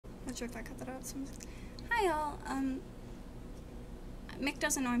not sure if I cut that out. Hi y'all, Mick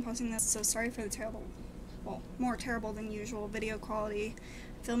doesn't know I'm posting this, so sorry for the terrible, well, more terrible than usual video quality.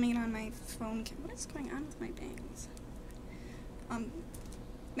 Filming it on my phone. What is going on with my bangs?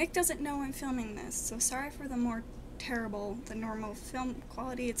 Mick doesn't know I'm filming this, so sorry for the more terrible than normal film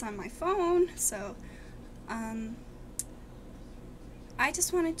quality. It's on my phone, so, I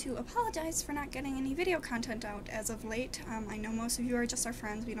just wanted to apologize for not getting any video content out as of late. I know most of you are just our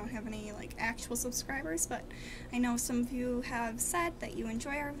friends. We don't have any like actual subscribers, but I know some of you have said that you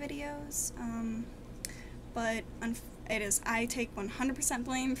enjoy our videos. But I take 100%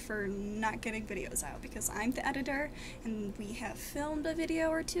 blame for not getting videos out because I'm the editor and we have filmed a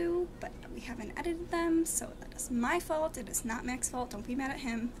video or two, but we haven't edited them, so that is my fault. It is not Mick's fault. Don't be mad at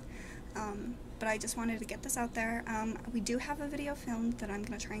him. But I just wanted to get this out there. We do have a video filmed that I'm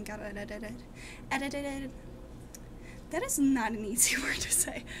going to try and get edited. That is not an easy word to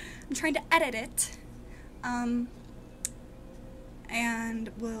say. I'm trying to edit it. And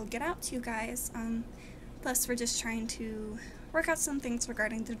we'll get out to you guys. Plus, we're just trying to work out some things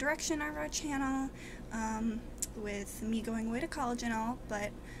regarding the direction of our channel, with me going away to college and all,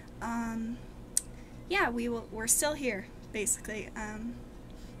 but, yeah, we're still here, basically.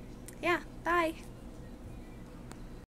 Yeah, bye!